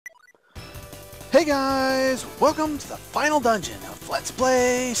Hey guys! Welcome to the final dungeon of Let's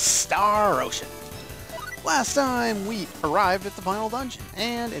Play Star Ocean. Last time we arrived at the final dungeon,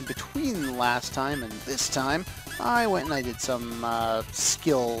 and in between last time and this time, I went and I did some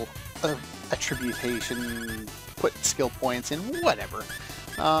skill attribution, put skill points in, whatever.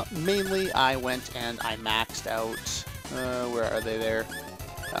 Mainly I went and I maxed out, where are they there?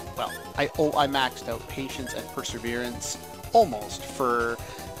 I maxed out Patience and Perseverance, almost, for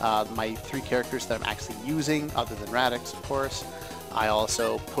my 3 characters that I'm actually using, other than Radix, of course. I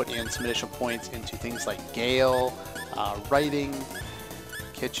also put in some additional points into things like Gale, Writing,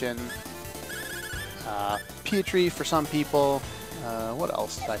 Kitchen, Pietri for some people. What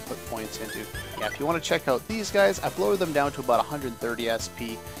else did I put points into? Yeah, if you want to check out these guys, I've lowered them down to about 130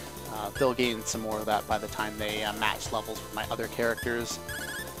 SP. They'll gain some more of that by the time they match levels with my other characters.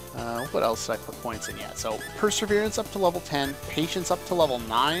 What else did I put points in yet? So, Perseverance up to level 10, Patience up to level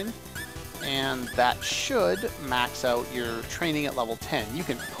 9, and that should max out your training at level 10. You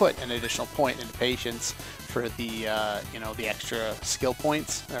can put an additional point into Patience for the, the extra skill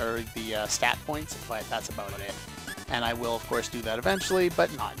points, or the stat points, but that's about it. And I will, of course, do that eventually,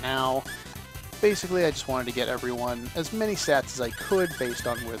 but not now. Basically, I just wanted to get everyone as many stats as I could based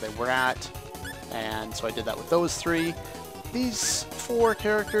on where they were at, and so I did that with those 3. These 4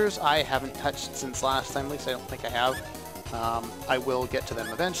 characters I haven't touched since last time, at least I don't think I have. I will get to them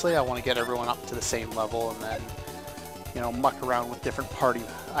eventually. I want to get everyone up to the same level and then, muck around with different party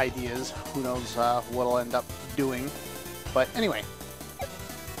ideas. Who knows what I'll end up doing. But anyway,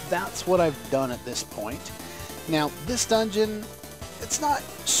 that's what I've done at this point. Now, this dungeon, it's not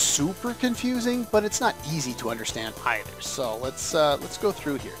super confusing, but it's not easy to understand either. So let's go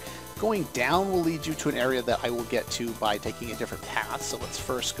through here. Going down will lead you to an area that I will get to by taking a different path, so let's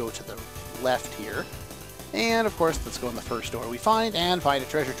first go to the left here. And of course, let's go in the first door we find and find a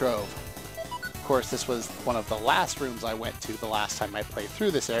treasure trove. Of course, this was one of the last rooms I went to the last time I played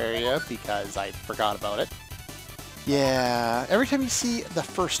through this area because I forgot about it. Yeah, every time you see the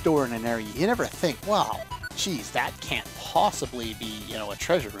first door in an area, you never think, wow, geez, that can't possibly be, a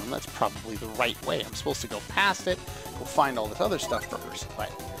treasure room. That's probably the right way. I'm supposed to go past it, go find all this other stuff first, but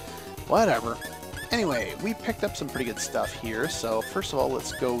whatever. Anyway, we picked up some pretty good stuff here, so first of all,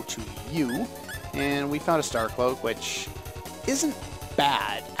 let's go to you, and we found a Star Cloak, which isn't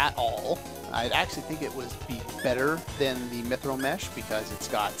bad at all. I'd actually think it would be better than the Mithril Mesh, because it's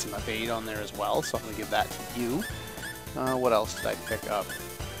got some evade on there as well, so I'm going to give that to you. What else did I pick up?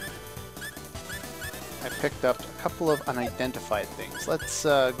 I picked up a couple of unidentified things. Let's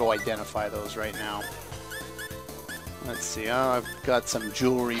go identify those right now. Let's see, I've got some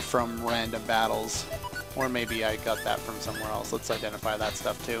jewelry from random battles, or maybe I got that from somewhere else. Let's identify that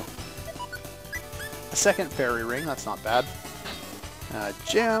stuff too. A second fairy ring, that's not bad.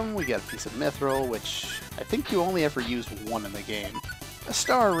 Gem, we get a piece of mithril, which I think you only ever use one in the game. A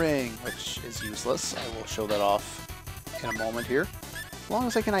star ring, which is useless. I will show that off in a moment here. As long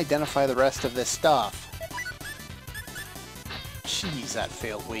as I can identify the rest of this stuff. Jeez, that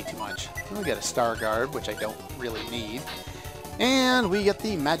failed way too much. We get a Star Guard, which I don't really need. And we get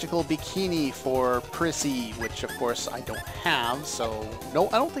the magical bikini for Prissy, which of course I don't have, so no,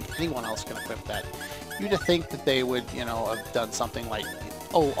 I don't think anyone else can equip that. You'd think that they would, have done something like,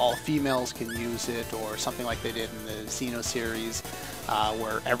 oh, all females can use it, or something like they did in the Xeno series,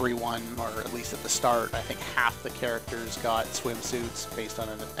 where everyone, or at least at the start, I think half the characters got swimsuits based on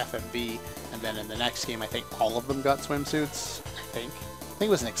an FMV, and then in the next game I think all of them got swimsuits, I think it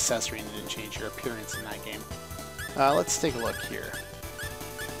was an accessory and it didn't change your appearance in that game. Let's take a look here.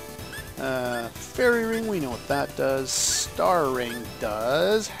 Fairy Ring, we know what that does. Star Ring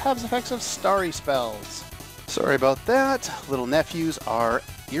has effects of starry spells. Sorry about that. Little nephews are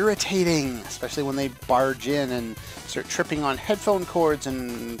irritating, especially when they barge in and start tripping on headphone cords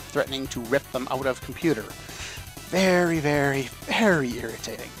and threatening to rip them out of computer. Very, very, very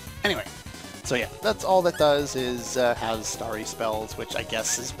irritating. Anyway, so yeah, that's all that does is has starry spells, which I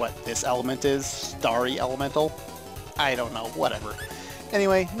guess is what this element is. Starry elemental? I don't know, whatever.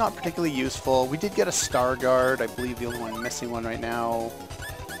 Anyway, not particularly useful. We did get a Star Guard. I believe the only one missing one right now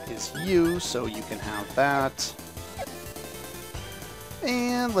is you, so you can have that.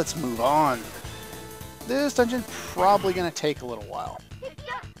 And let's move on. This dungeon probably going to take a little while.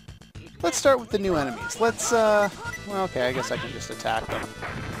 Let's start with the new enemies. Let's, well, okay, I guess I can just attack them.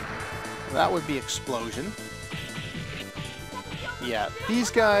 That would be Explosion. Yeah,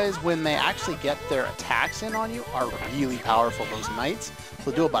 these guys, when they actually get their attacks in on you, are really powerful, those knights.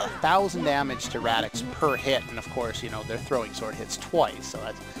 They'll do about 1,000 damage to Radix per hit, and of course, their throwing sword hits twice, so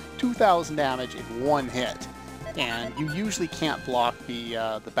that's 2,000 damage in one hit. And you usually can't block the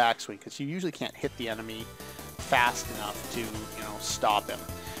backswing because you usually can't hit the enemy fast enough to, stop him.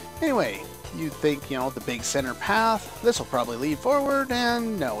 Anyway, you'd think, the big center path, this will probably lead forward,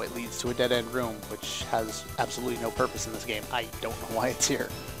 and no, it leads to a dead-end room, which has absolutely no purpose in this game. I don't know why it's here.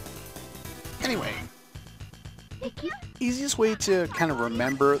 Anyway, easiest way to kind of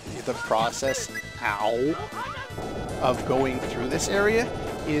remember the process, of going through this area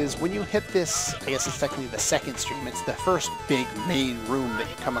is when you hit this, I guess it's technically the second stream, it's the first big main room that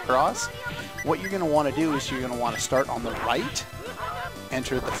you come across. What you're going to want to do is you're going to want to start on the right,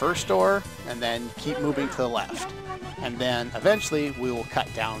 enter the first door, and then keep moving to the left. And then eventually we will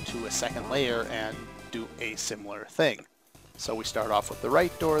cut down to a second layer and do a similar thing. So we start off with the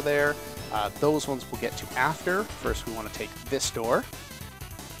right door there. Those ones we'll get to after. First we want to take this door.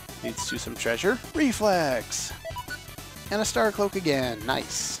 Leads to some treasure. Reflex! And a star cloak again.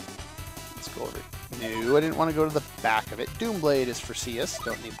 Nice. Let's go over. No, I didn't want to go to the back of it. Doomblade is for Cius.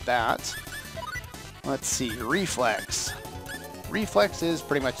 Don't need that. Let's see. Reflex. Reflex is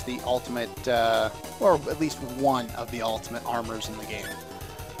pretty much the ultimate, or at least one of the ultimate armors in the game.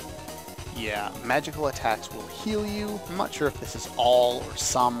 Yeah, magical attacks will heal you. I'm not sure if this is all or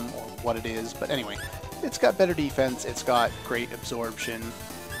some or what it is, but anyway, it's got better defense, it's got great absorption,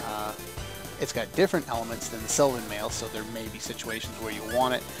 it's got different elements than the Sylvan Mail, so there may be situations where you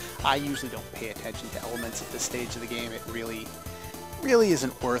want it. I usually don't pay attention to elements at this stage of the game. It really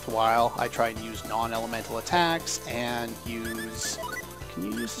isn't worthwhile. I try and use non-elemental attacks and use...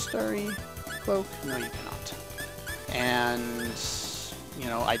 Can you use the Starry Cloak? No, you cannot. And...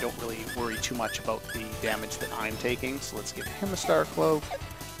 I don't really worry too much about the damage that I'm taking, so let's give him a Star Cloak,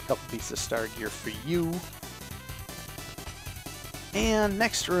 a couple pieces of Star Gear for you. And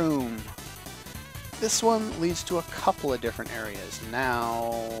next room. This one leads to a couple of different areas.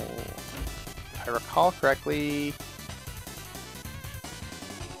 Now, if I recall correctly,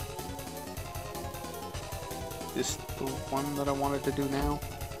 this the one that I wanted to do now?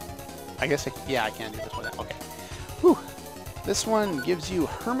 I guess yeah, I can do this one. Okay. Whew. This one gives you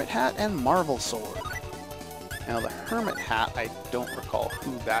Hermit Hat and Marvel Sword. Now the Hermit Hat, I don't recall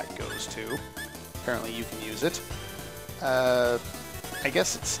who that goes to. Apparently you can use it. I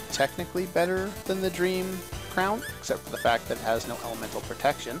guess it's technically better than the Dream Crown, except for the fact that it has no elemental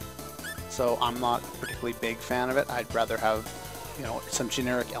protection. So I'm not a particularly big fan of it. I'd rather have, some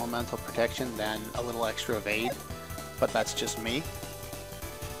generic elemental protection than a little extra evade. But that's just me.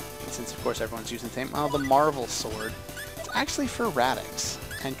 And since of course everyone's using the same, the Marvel Sword. Actually for Radix,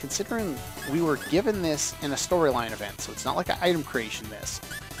 and considering we were given this in a storyline event, so it's not like an item creation this,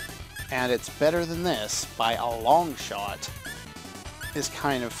 and it's better than this by a long shot, is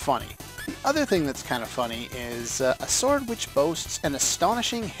kind of funny. The other thing that's kind of funny is a sword which boasts an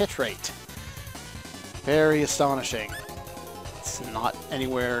astonishing hit rate. Very astonishing. It's not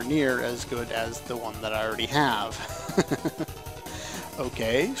anywhere near as good as the one that I already have.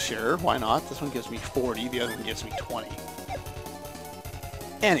 Okay, sure, why not? This one gives me 40, the other one gives me 20.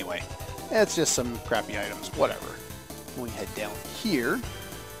 Anyway, it's just some crappy items, whatever. We head down here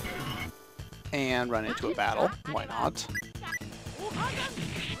and run into a battle. Why not?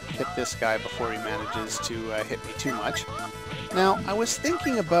 Hit this guy before he manages to hit me too much. Now, I was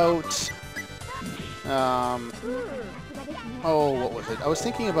thinking about... what was it? I was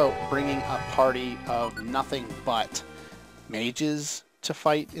thinking about bringing a party of nothing but mages to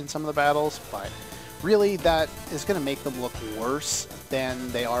fight in some of the battles, but really that is going to make them look worse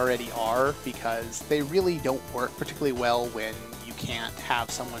than they already are, because they really don't work particularly well when you can't have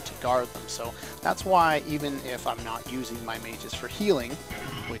someone to guard them. So that's why, even if I'm not using my mages for healing,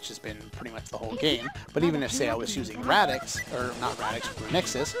 which has been pretty much the whole game, but even if, say, I was using Radix, or not Radix,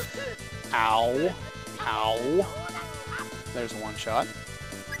 Runixus, ow, there's a one-shot,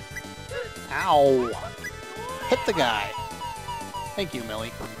 ow, hit the guy. Thank you,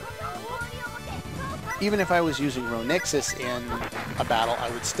 Millie. Even if I was using Ronixus in a battle, I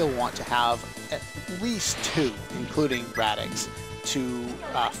would still want to have at least two, including Radix, two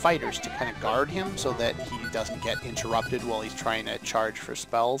fighters to kind of guard him so that he doesn't get interrupted while he's trying to charge for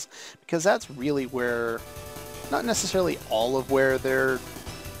spells. Because that's really where, not necessarily all of where their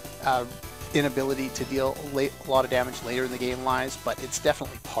inability to deal a lot of damage later in the game lies, but it's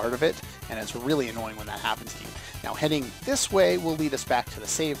definitely part of it, and it's really annoying when that happens to you. Now, heading this way will lead us back to the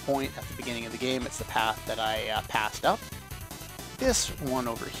save point at the beginning of the game. It's the path that I passed up. This one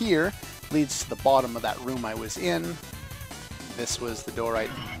over here leads to the bottom of that room I was in. This was the door I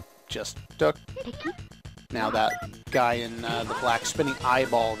just took. Now that guy in the black spinning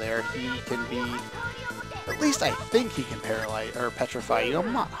eyeball there, he can be At least I think he can paralyze or petrify you.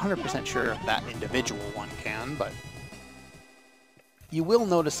 I'm not 100% sure if that individual one can, but you will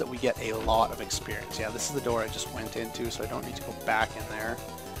notice that we get a lot of experience. Yeah, this is the door I just went into, so I don't need to go back in there.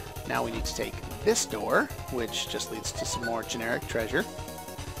 Now we need to take this door, which just leads to some more generic treasure.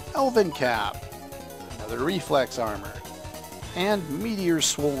 Elven Cap, another reflex armor, and Meteor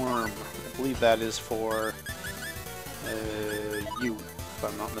Swarm. I believe that is for you, if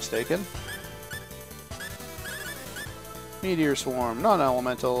I'm not mistaken. Meteor Swarm,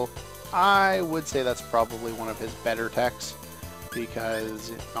 non-elemental. I would say that's probably one of his better techs,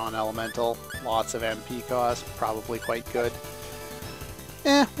 because non-elemental, lots of MP cost, probably quite good.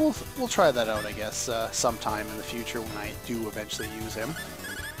 We'll try that out, I guess, sometime in the future when I do eventually use him.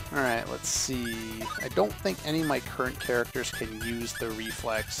 Alright, let's see. I don't think any of my current characters can use the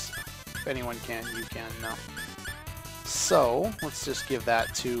reflex. If anyone can, you can, no. So, let's just give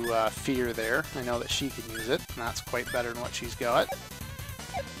that to Fear there. I know that she can use it, and that's quite better than what she's got.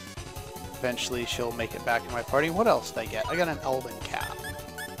 Eventually she'll make it back in my party. What else did I get? I got an Elven Cap.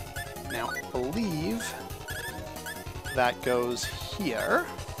 Now, I believe that goes here.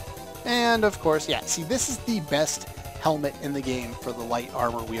 And, of course, yeah, see, this is the best helmet in the game for the light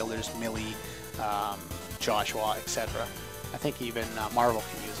armor wielders, Millie, Joshua, etc. I think even Marvel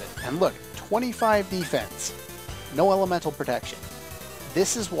can use it. And look, 25 defense, no elemental protection.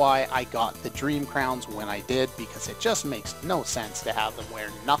 This is why I got the Dream Crowns when I did, because it just makes no sense to have them wear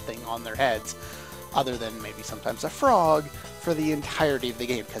nothing on their heads other than maybe sometimes a frog for the entirety of the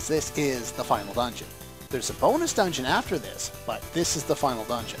game, because this is the final dungeon. There's a bonus dungeon after this, but this is the final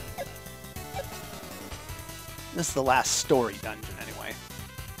dungeon. This is the last story dungeon, anyway.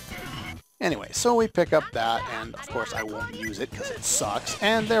 Anyway, so we pick up that, and of course I won't use it because it sucks.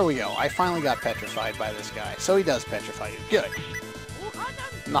 And there we go. I finally got petrified by this guy. So he does petrify you. Good.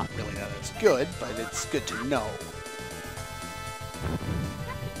 Not really that it's good, but it's good to know.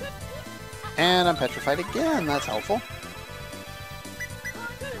 And I'm petrified again. That's helpful.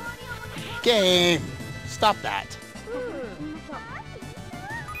 Game! Stop that.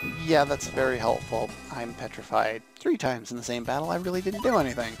 Yeah, that's very helpful. I'm petrified 3 times in the same battle. I really didn't do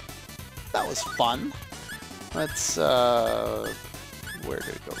anything. That was fun. Let's, where did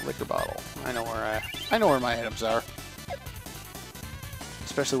it go? Liquor bottle. I know where my items are.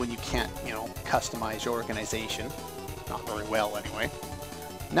 Especially when you can't, you know, customize your organization. Not very well, anyway.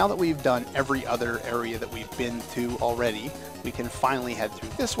 Now that we've done every other area that we've been to already, we can finally head through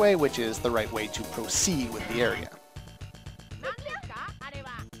this way, which is the right way to proceed with the area.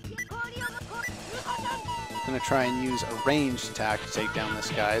 I'm going to try and use a ranged attack to take down this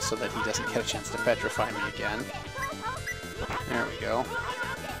guy so that he doesn't get a chance to petrify me again. There we go.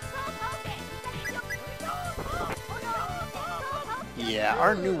 Yeah,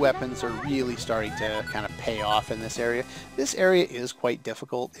 our new weapons are really starting to kind of pay off in this area. This area is quite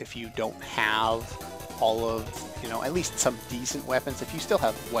difficult if you don't have all of, you know, at least some decent weapons. If you still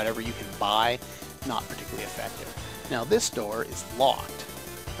have whatever you can buy, not particularly effective. Now this door is locked.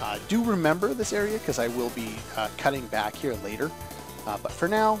 Do remember this area because I will be cutting back here later. But for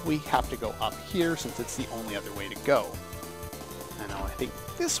now, we have to go up here since it's the only other way to go. I know, I think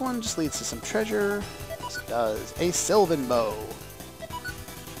this one just leads to some treasure. Yes, it does. A Sylvan Bow.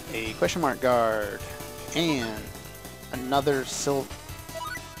 A question mark guard. And another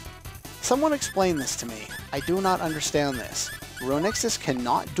Someone explain this to me. I do not understand this. Ronixus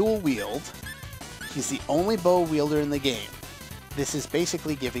cannot dual wield. He's the only bow wielder in the game. This is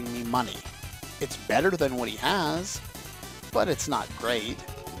basically giving me money. It's better than what he has, but it's not great.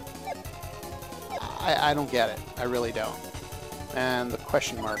 I don't get it. I really don't. And the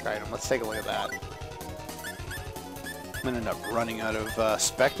question mark item, let's take a look at that. I'm going to end up running out of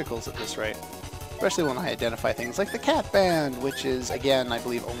spectacles at this rate. Especially when I identify things like the Cat Band, which is, again, I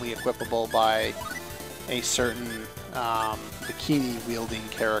believe only equipable by a certain bikini-wielding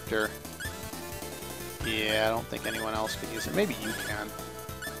character. Yeah, I don't think anyone else can use it. Maybe you can.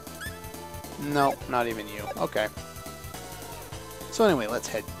 Nope, not even you. Okay. So anyway, let's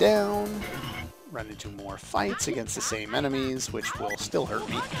head down. Run into more fights against the same enemies, which will still hurt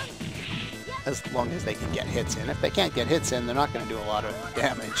me. As long as they can get hits in. If they can't get hits in, they're not going to do a lot of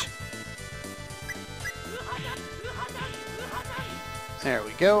damage. There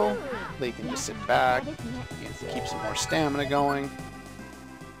we go. They can just sit back. Keep some more stamina going.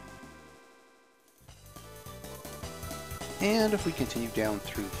 And if we continue down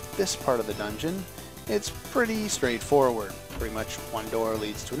through this part of the dungeon, it's pretty straightforward. Pretty much one door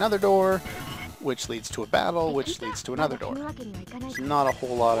leads to another door, which leads to a battle, which leads to another door. There's not a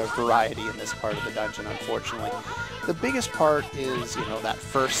whole lot of variety in this part of the dungeon, unfortunately. The biggest part is, you know, that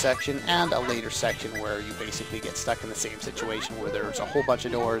first section and a later section where you basically get stuck in the same situation where there's a whole bunch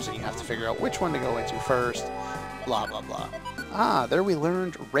of doors and you have to figure out which one to go into first, blah, blah, blah. Ah, there we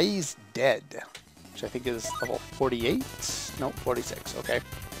learned Raise Dead, which I think is level 48? No, 46, okay.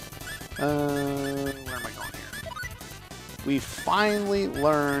 Where am I going here? We finally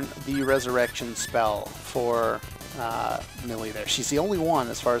learned the resurrection spell for Millie there. She's the only one,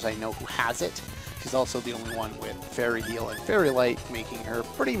 as far as I know, who has it. She's also the only one with Fairy Heal and Fairy Light, making her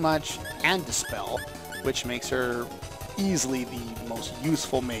pretty much, and Dispel, which makes her easily the most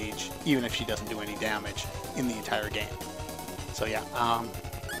useful mage, even if she doesn't do any damage in the entire game. So yeah,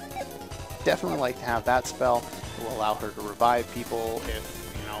 definitely like to have that spell. It will allow her to revive people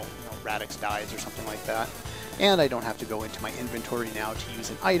if, you know, Radix dies or something like that. And I don't have to go into my inventory now to use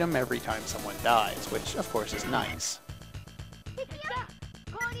an item every time someone dies, which of course is nice.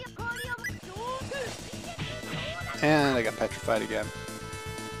 And I got petrified again.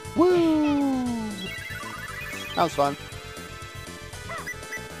 Woo! That was fun.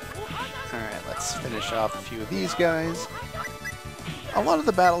 Alright, let's finish off a few of these guys. A lot of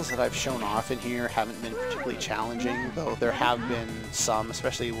the battles that I've shown off in here haven't been particularly challenging, though there have been some,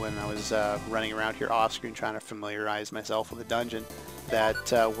 especially when I was running around here off-screen trying to familiarize myself with the dungeon,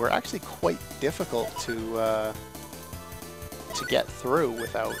 that were actually quite difficult to get through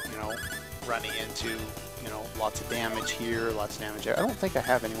without, you know, running into, you know, lots of damage here, lots of damage there. I don't think I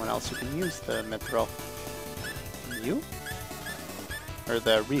have anyone else who can use the Mithril. You? Or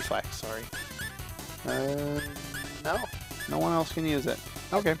the Reflex, sorry. No. No one else can use it.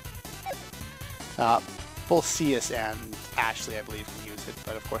 Okay. Both Cius and Ashley, I believe, can use it,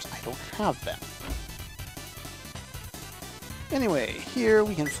 but of course I don't have them. Anyway, here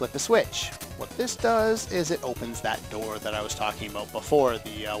we can flip a switch. What this does is it opens that door that I was talking about before,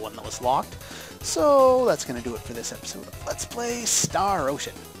 the one that was locked. So that's going to do it for this episode of Let's Play Star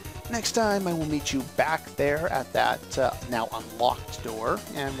Ocean. Next time I will meet you back there at that now unlocked door,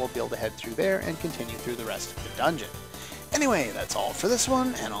 and we'll be able to head through there and continue through the rest of the dungeon. Anyway, that's all for this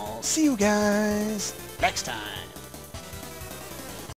one, and I'll see you guys next time.